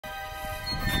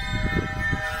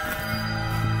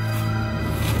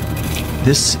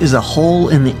This is a hole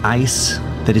in the ice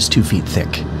that is 2 feet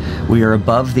thick. We are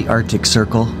above the Arctic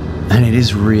Circle, and it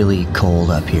is really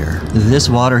cold up here. This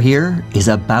water here is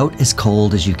about as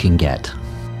cold as you can get.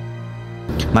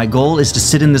 My goal is to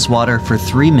sit in this water for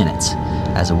 3 minutes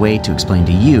as a way to explain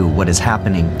to you what is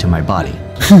happening to my body.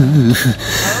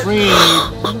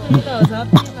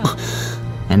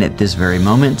 And at this very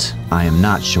moment, I am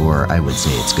not sure I would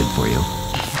say it's good for you.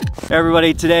 Hey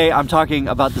everybody, today I'm talking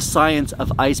about the science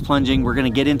of ice plunging. We're gonna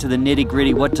get into the nitty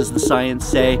gritty. What does the science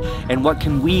say? And what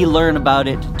can we learn about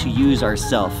it to use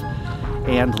ourselves?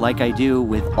 And like I do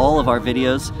with all of our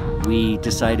videos, we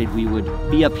decided we would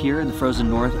be up here in the frozen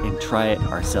north and try it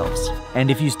ourselves.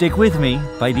 And if you stick with me,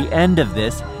 by the end of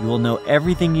this, you will know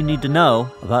everything you need to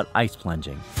know about ice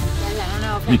plunging. I don't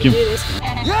know if I can do this.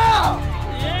 Yeah!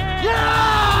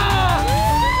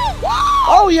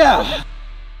 Oh yeah!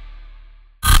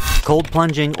 Cold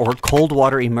plunging or cold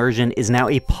water immersion is now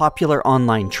a popular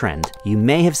online trend. You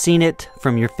may have seen it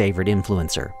from your favorite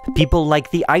influencer. People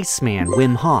like the Iceman,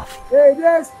 Wim Hof,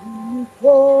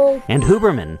 and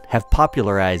Huberman have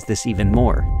popularized this even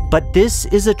more. But this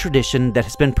is a tradition that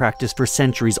has been practiced for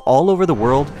centuries all over the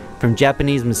world, from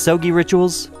Japanese misogi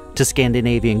rituals to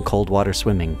Scandinavian cold water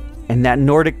swimming. And that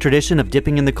Nordic tradition of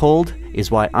dipping in the cold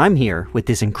is why I'm here with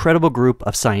this incredible group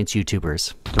of science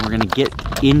YouTubers. And we're gonna get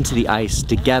into the ice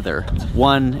together,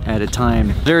 one at a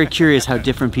time. Very curious how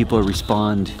different people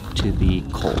respond to the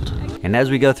cold. And as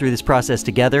we go through this process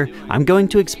together, I'm going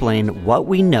to explain what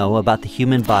we know about the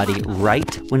human body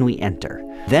right when we enter,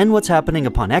 then what's happening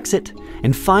upon exit,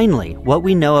 and finally, what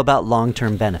we know about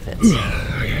long-term benefits.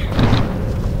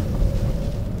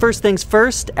 First things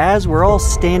first, as we're all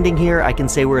standing here, I can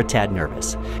say we're a tad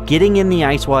nervous. Getting in the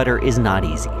ice water is not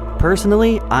easy.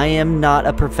 Personally, I am not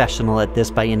a professional at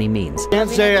this by any means. I can't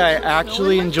say I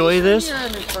actually enjoy this.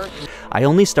 I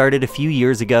only started a few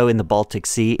years ago in the Baltic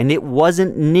Sea, and it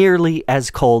wasn't nearly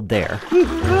as cold there.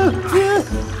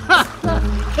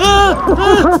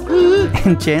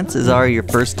 And chances are your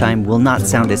first time will not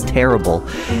sound as terrible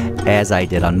as I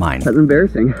did on mine. That's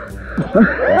embarrassing.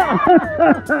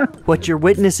 What you're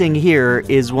witnessing here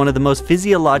is one of the most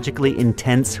physiologically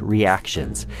intense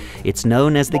reactions. It's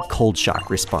known as the cold shock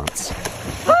response.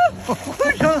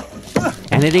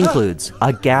 And it includes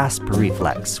a gasp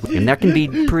reflex, and that can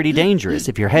be pretty dangerous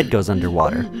if your head goes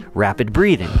underwater. Rapid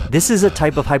breathing. This is a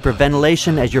type of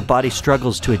hyperventilation as your body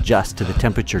struggles to adjust to the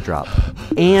temperature drop.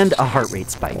 And a heart rate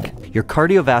spike. Your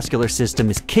cardiovascular system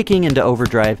is kicking into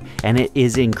overdrive, and it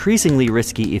is increasingly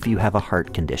risky if you have a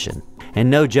heart condition. And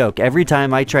no joke, every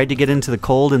time I tried to get into the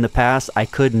cold in the past, I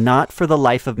could not for the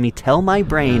life of me tell my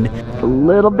brain, a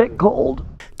little bit cold,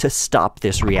 to stop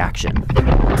this reaction.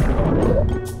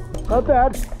 Not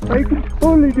bad. I can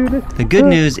totally do this. The good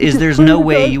news is there's no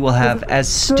way you will have as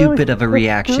stupid of a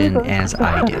reaction as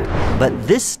I do. But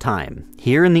this time,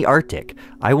 here in the Arctic,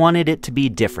 I wanted it to be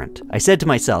different. I said to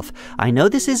myself, I know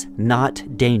this is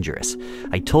not dangerous.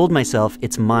 I told myself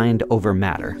it's mind over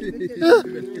matter.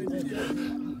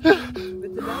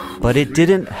 But it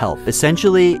didn't help.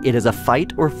 Essentially, it is a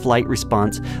fight or flight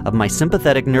response of my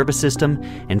sympathetic nervous system,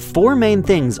 and 4 main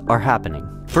things are happening.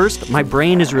 First, my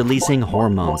brain is releasing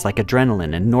hormones like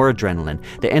adrenaline and noradrenaline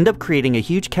that end up creating a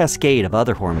huge cascade of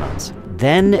other hormones.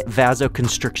 Then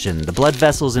vasoconstriction. The blood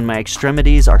vessels in my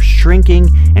extremities are shrinking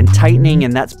and tightening,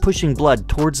 and that's pushing blood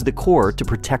towards the core to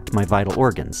protect my vital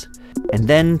organs. And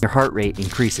then your heart rate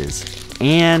increases.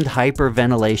 And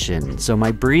hyperventilation. So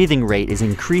my breathing rate is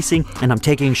increasing and I'm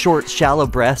taking short, shallow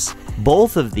breaths.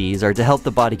 Both of these are to help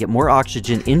the body get more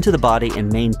oxygen into the body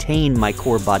and maintain my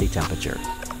core body temperature.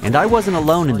 And I wasn't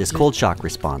alone in this cold shock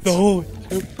response.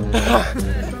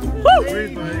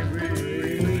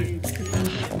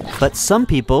 But some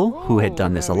people, who had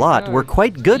done this a lot, were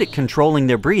quite good at controlling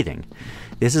their breathing.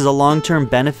 This is a long-term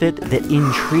benefit that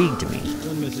intrigued me.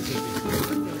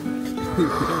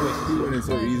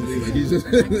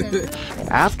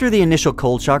 After the initial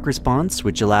cold shock response,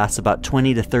 which lasts about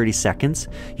 20 to 30 seconds,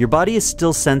 your body is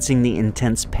still sensing the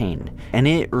intense pain, and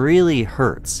it really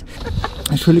hurts.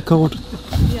 It's really cold,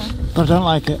 but I don't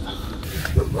like it.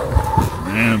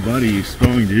 Man, buddy, you're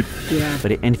strong, dude. Yeah.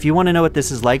 And if you want to know what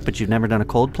this is like, but you've never done a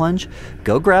cold plunge,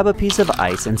 go grab a piece of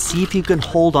ice and see if you can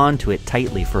hold on to it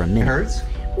tightly for a minute. It hurts?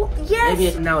 Well, yes.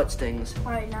 Maybe now it stings.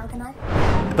 Alright, now can I?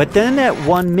 But then at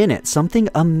 1 minute, something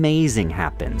amazing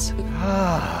happens.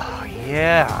 Oh,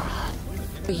 yeah.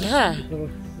 Yeah.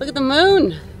 Look at the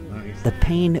moon. The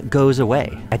pain goes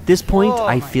away. At this point,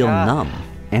 I feel numb.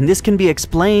 And this can be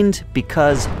explained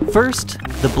because, first,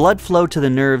 the blood flow to the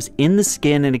nerves in the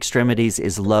skin and extremities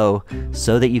is low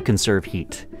so that you conserve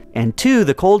heat. And 2,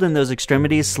 the cold in those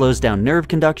extremities slows down nerve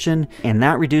conduction, and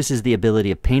that reduces the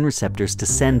ability of pain receptors to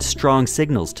send strong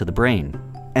signals to the brain.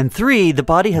 And 3, the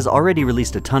body has already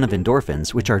released a ton of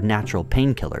endorphins, which are natural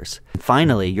painkillers.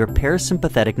 Finally, your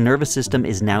parasympathetic nervous system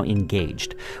is now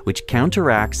engaged, which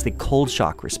counteracts the cold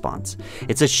shock response.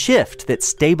 It's a shift that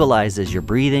stabilizes your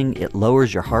breathing, it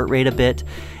lowers your heart rate a bit,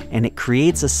 and it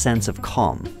creates a sense of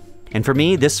calm. And for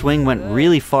me, this swing went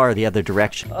really far the other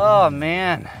direction. Oh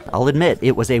man. I'll admit,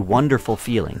 it was a wonderful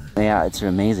feeling. Yeah, it's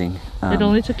amazing. It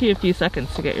only took you a few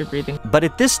seconds to get your breathing. But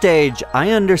at this stage,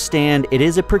 I understand it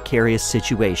is a precarious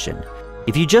situation.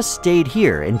 If you just stayed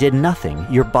here and did nothing,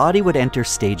 your body would enter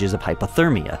stages of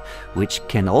hypothermia, which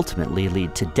can ultimately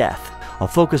lead to death. I'll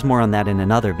focus more on that in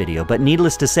another video, but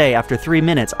needless to say, after 3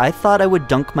 minutes, I thought I would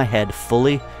dunk my head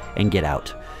fully and get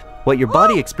out. What your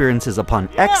body experiences upon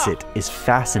exit is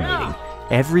fascinating.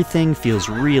 Everything feels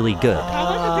really good.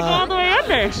 All the way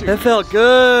under. That felt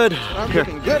good.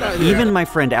 Even my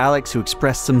friend Alex, who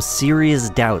expressed some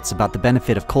serious doubts about the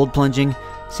benefit of cold plunging,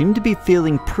 seemed to be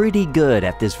feeling pretty good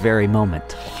at this very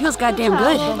moment. Feels goddamn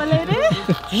good.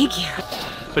 Thank you.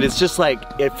 But it's just like,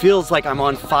 it feels like I'm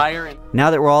on fire. Now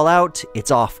that we're all out,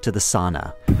 it's off to the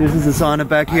sauna. This is the sauna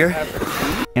back here.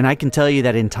 And I can tell you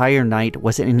that entire night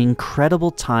was an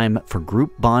incredible time for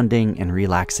group bonding and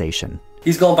relaxation.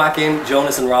 He's going back in,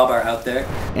 Jonas and Rob are out there.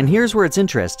 And here's where it's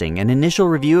interesting. An initial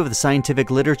review of the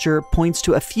scientific literature points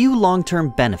to a few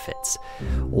long-term benefits.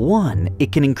 1,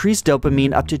 it can increase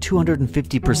dopamine up to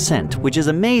 250%, which is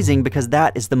amazing because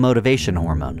that is the motivation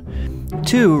hormone.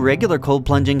 2, regular cold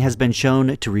plunging has been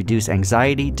shown to reduce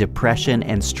anxiety, depression,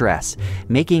 and stress,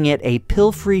 making it a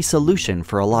pill-free solution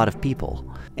for a lot of people.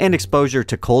 And exposure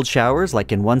to cold showers,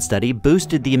 like in one study,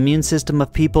 boosted the immune system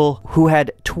of people who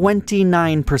had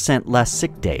 29% less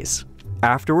sick days.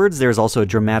 Afterwards, there's also a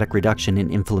dramatic reduction in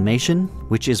inflammation,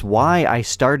 which is why I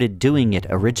started doing it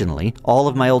originally. All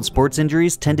of my old sports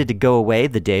injuries tended to go away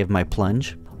the day of my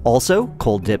plunge. Also,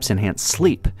 cold dips enhance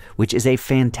sleep, which is a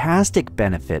fantastic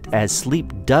benefit as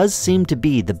sleep does seem to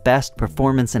be the best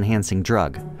performance-enhancing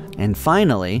drug. And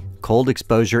finally, cold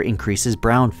exposure increases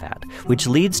brown fat, which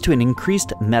leads to an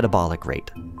increased metabolic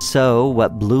rate. So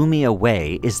what blew me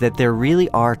away is that there really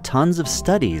are tons of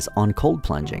studies on cold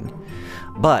plunging.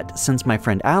 But since my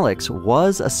friend Alex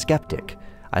was a skeptic,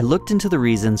 I looked into the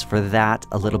reasons for that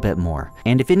a little bit more.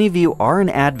 And if any of you are an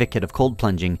advocate of cold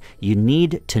plunging, you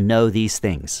need to know these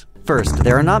things. First,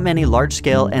 there are not many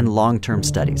large-scale and long-term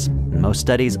studies. Most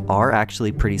studies are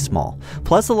actually pretty small.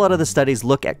 Plus, a lot of the studies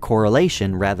look at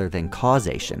correlation rather than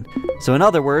causation. So in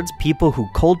other words, people who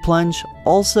cold plunge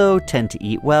also tend to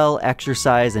eat well,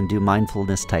 exercise, and do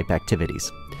mindfulness-type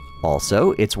activities.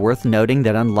 Also, it's worth noting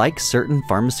that unlike certain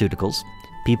pharmaceuticals,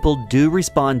 people do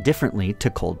respond differently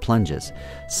to cold plunges.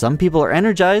 Some people are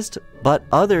energized, but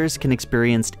others can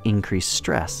experience increased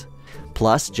stress.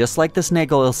 Plus, just like the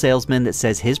snake oil salesman that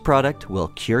says his product will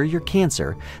cure your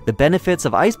cancer, the benefits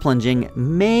of ice plunging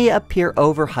may appear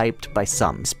overhyped by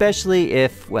some, especially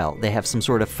if, well, they have some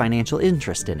sort of financial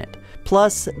interest in it.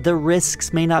 Plus, the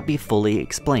risks may not be fully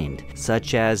explained,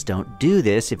 such as don't do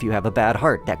this if you have a bad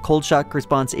heart. That cold shock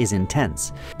response is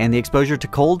intense, and the exposure to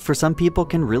cold for some people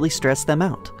can really stress them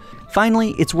out.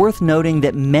 Finally, it's worth noting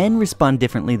that men respond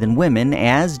differently than women,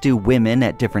 as do women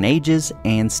at different ages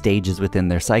and stages within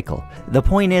their cycle. The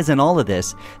point is, in all of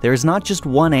this, there is not just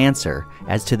one answer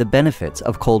as to the benefits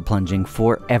of cold plunging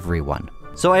for everyone.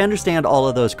 So I understand all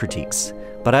of those critiques,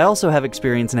 but I also have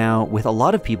experience now with a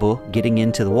lot of people getting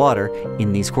into the water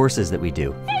in these courses that we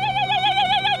do.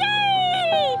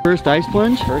 First ice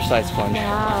plunge? First ice plunge.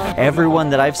 Wow.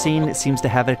 Everyone that I've seen seems to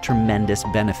have a tremendous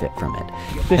benefit from it.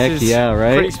 Heck yeah,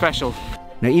 right? Pretty special.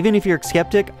 Now, even if you're a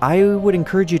skeptic, I would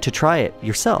encourage you to try it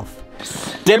yourself.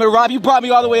 Damn it, Rob, you brought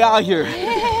me all the way out here.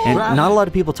 And not a lot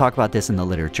of people talk about this in the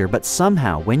literature, but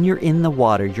somehow when you're in the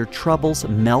water, your troubles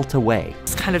melt away.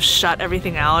 It's kind of shut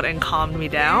everything out and calmed me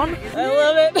down. I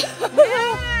love it.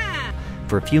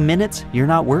 For a few minutes, you're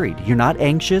not worried. You're not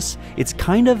anxious. It's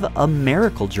kind of a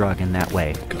miracle drug in that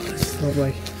way.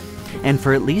 Lovely. And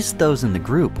for at least those in the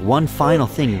group, one final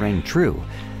thing rang true.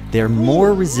 They're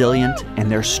more resilient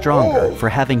and they're stronger for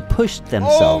having pushed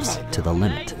themselves to the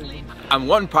limit. I'm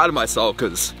one proud of myself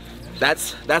because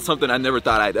that's something I never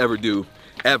thought I'd ever do,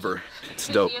 ever. It's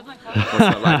dope. Once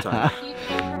in a lifetime.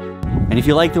 And if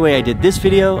you like the way I did this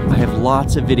video, I have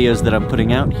lots of videos that I'm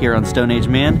putting out here on Stone Age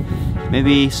Man.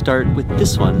 Maybe start with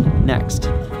this one next.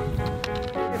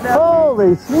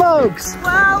 Holy smokes!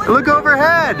 Wow, Look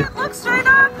overhead! look straight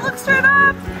up, look straight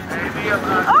up!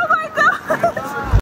 Oh my god!